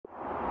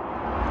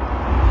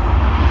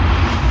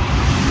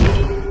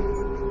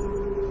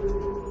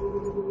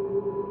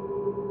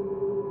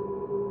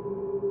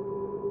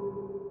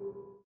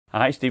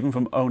Hi, Stephen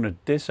from Owner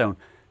Disown.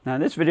 Now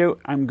in this video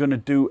I'm going to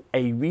do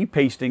a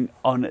repasting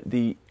on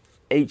the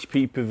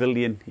HP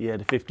Pavilion here,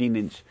 the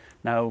 15-inch.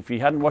 Now if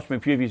you hadn't watched my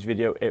previous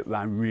video, it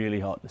ran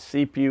really hot. The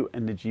CPU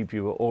and the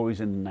GPU were always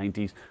in the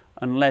 90s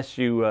unless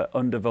you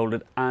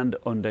undervolted and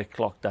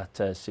underclocked that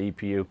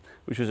CPU,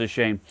 which was a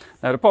shame.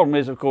 Now the problem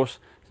is, of course,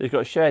 they've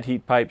got shared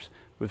heat pipes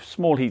with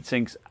small heat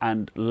sinks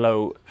and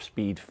low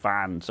speed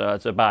fans, so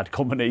it's a bad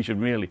combination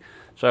really.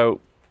 So,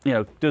 you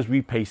know, does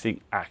repasting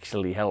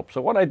actually help?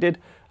 So what I did,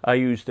 I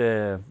used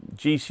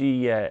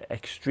GC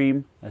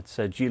Extreme. That's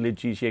GELID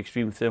GC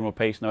Extreme thermal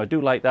paste. Now I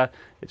do like that.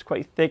 It's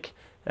quite thick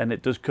and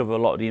it does cover a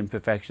lot of the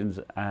imperfections,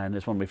 and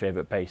it's one of my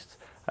favorite pastes.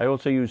 I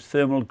also use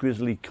thermal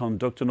Grizzly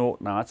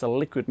Conductonaut. Now that's a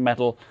liquid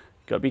metal.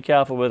 Got to be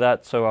careful with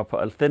that. So I'll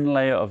put a thin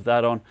layer of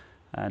that on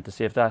to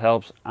see if that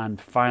helps.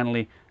 And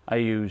finally, I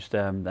used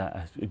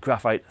a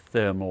Graphite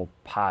Thermal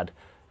Pad.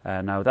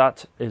 Now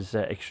that is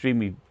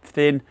extremely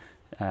thin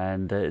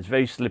and it's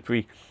very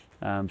slippery.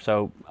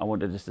 So I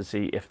wanted just to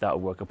see if that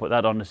would work. I'll put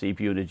that on the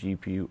CPU and the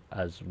GPU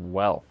as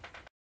well.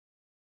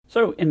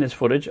 So in this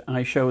footage,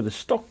 I show the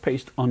stock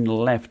paste on the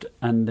left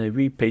and the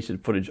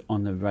repasted footage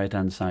on the right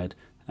hand side.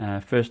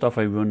 First off,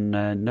 I run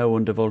no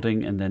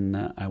undervolting, and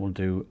then I will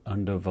do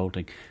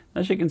undervolting.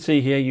 As you can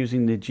see here,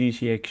 using the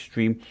GC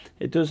Extreme,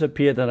 it does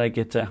appear that I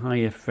get a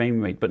higher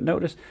frame rate, but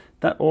notice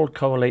that all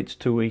correlates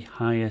to a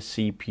higher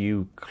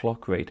CPU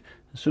clock rate.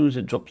 As soon as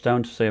it drops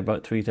down to say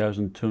about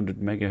 3200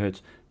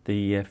 megahertz,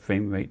 the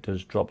frame rate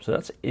does drop, so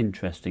that's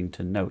interesting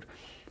to note.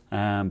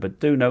 But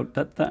do note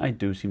that I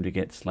do seem to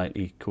get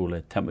slightly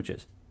cooler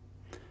temperatures.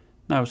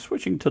 Now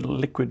switching to the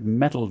liquid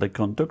metal, the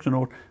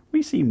Conductonaut,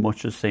 we see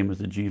much the same as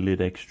the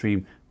GELID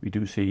Extreme. We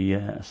do see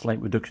a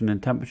slight reduction in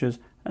temperatures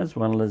as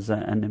well as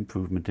an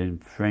improvement in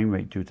frame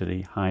rate due to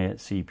the higher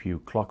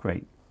CPU clock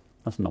rate.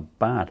 That's not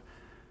bad.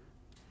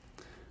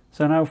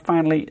 So now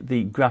finally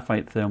the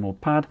Graphite Thermal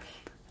Pad.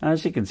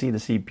 As you can see, the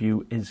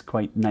CPU is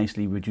quite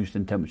nicely reduced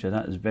in temperature.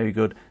 That is very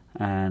good,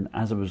 and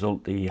as a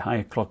result the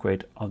higher clock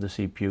rate of the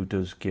CPU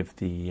does give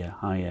the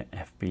higher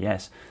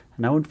FPS.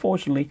 Now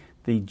unfortunately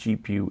the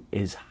GPU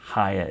is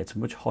higher, it's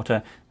much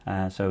hotter,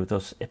 so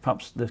thus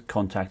perhaps the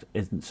contact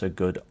isn't so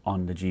good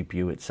on the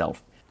GPU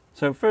itself.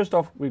 So first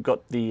off, we've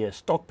got the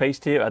stock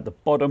paste here at the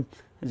bottom.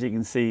 As you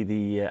can see,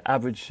 the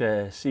average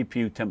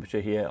CPU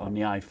temperature here on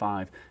the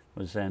i5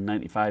 was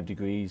 95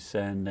 degrees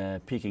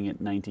and peaking at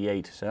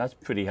 98, so that's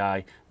pretty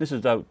high. This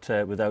is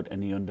without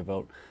any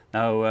undervolt.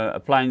 Now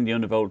applying the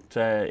undervolt,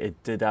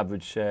 it did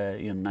average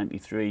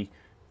 93,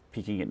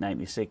 peaking at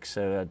 96,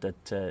 so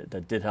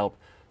that did help.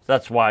 So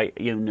that's why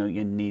you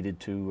needed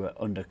to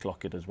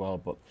underclock it as well.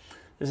 But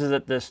this is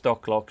at the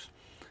stock clocks.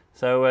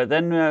 So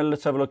then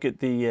let's have a look at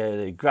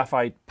the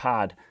graphite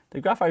pad.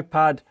 The graphite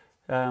pad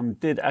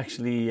did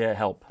actually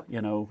help,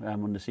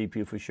 on the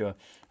CPU for sure.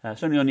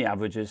 Certainly on the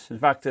averages. In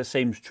fact, the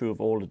same is true of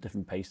all the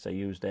different pastes I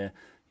used there.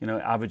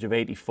 Average of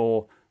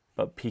 84,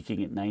 but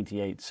peaking at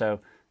 98. So,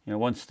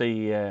 once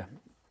the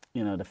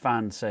the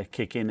fans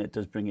kick in, it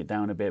does bring it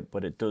down a bit,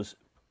 but it does,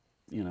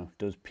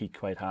 does peak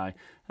quite high.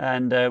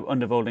 And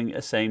undervolting,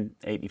 the same,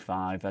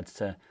 85.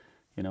 That's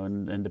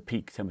and the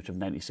peak temperature of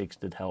 96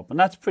 did help. And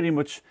that's pretty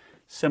much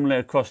similar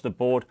across the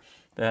board.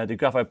 The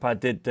graphite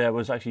pad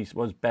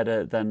was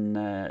better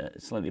than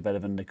slightly better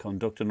than the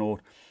Conductonaut,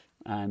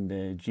 and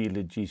the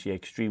GELID GC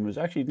Extreme was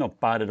actually not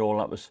bad at all.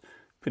 That was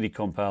pretty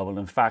comparable.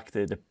 In fact,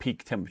 the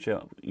peak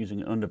temperature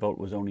using an undervolt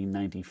was only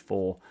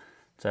 94.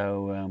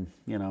 So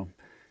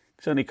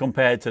certainly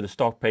compared to the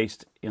stock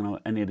paste,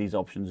 any of these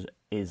options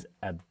is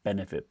a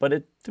benefit.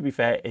 But to be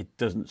fair, it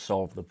doesn't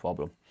solve the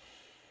problem.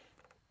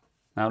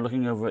 Now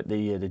looking over at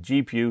the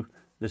GPU.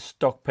 The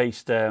stock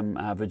paste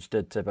averaged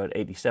at about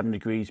 87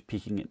 degrees,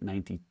 peaking at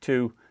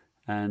 92,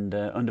 and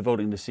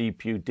undervolting the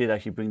CPU did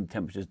actually bring the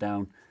temperatures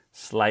down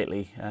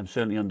slightly,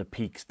 certainly on the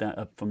peaks,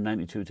 up from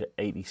 92 to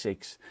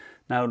 86.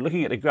 Now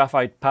looking at the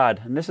graphite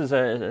pad, and this is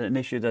an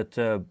issue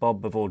that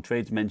Bob of All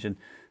Trades mentioned,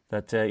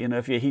 that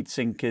if your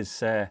heatsink is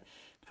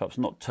perhaps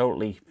not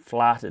totally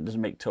flat, it doesn't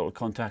make total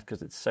contact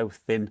because it's so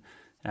thin,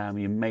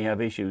 you may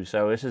have issues.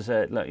 So this is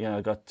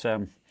I got.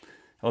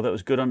 Although it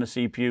was good on the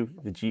CPU,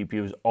 the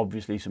GPU is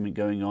obviously something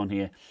going on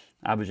here.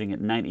 Averaging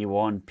at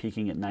 91,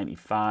 peaking at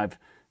 95.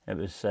 It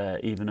was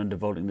even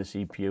undervolting the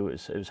CPU,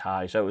 it was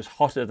high. So it was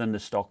hotter than the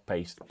stock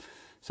paste.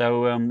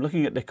 So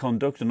looking at the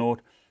Conductonaut,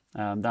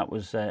 that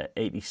was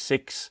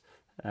 86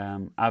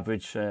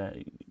 average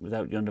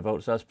without the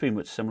undervolt. So that's pretty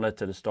much similar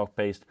to the stock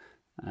paste.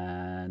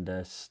 And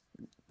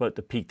but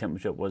the peak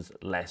temperature was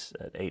less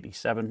at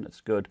 87.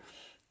 That's good.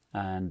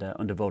 And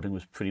undervolting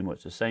was pretty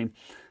much the same.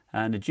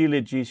 And the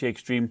GELID GC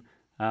Extreme,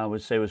 I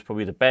would say, was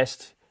probably the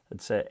best.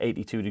 It's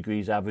 82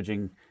 degrees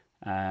averaging,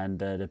 and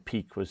the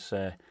peak was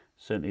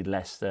certainly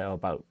less there,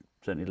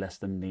 certainly less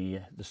than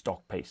the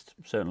stock paste,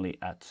 certainly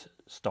at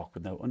stock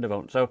with no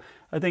undervolt. So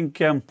I think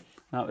that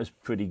was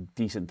pretty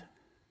decent.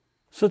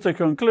 So to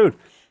conclude,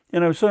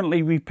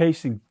 certainly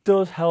repasting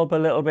does help a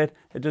little bit.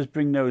 It does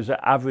bring those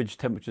average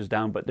temperatures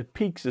down, but the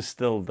peaks are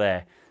still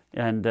there,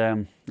 and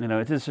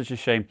it is such a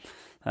shame.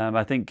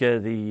 I think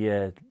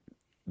the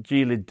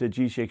GELID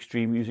GC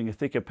Extreme, using a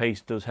thicker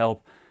paste does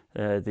help.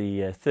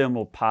 The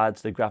thermal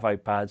pads, the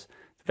graphite pads,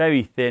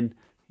 very thin,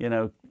 you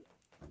know,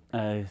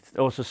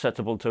 also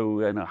susceptible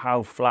to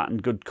how flat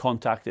and good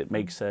contact it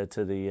makes to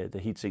the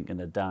heatsink and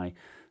the die.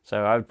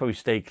 So I would probably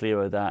stay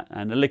clear of that.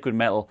 And the liquid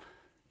metal,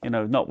 you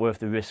know, not worth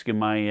the risk in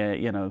my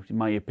in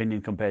my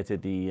opinion, compared to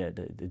the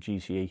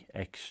GC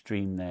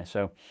Extreme there.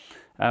 So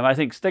I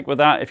think stick with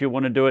that if you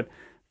want to do it.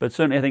 But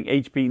certainly I think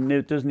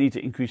HP does need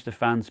to increase the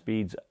fan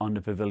speeds on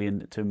the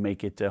Pavilion to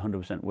make it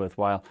 100%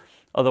 worthwhile.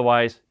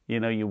 Otherwise,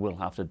 you know, you will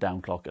have to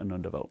downclock and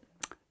undervote.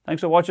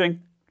 Thanks for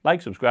watching.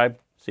 Like, subscribe.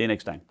 See you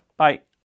next time. Bye.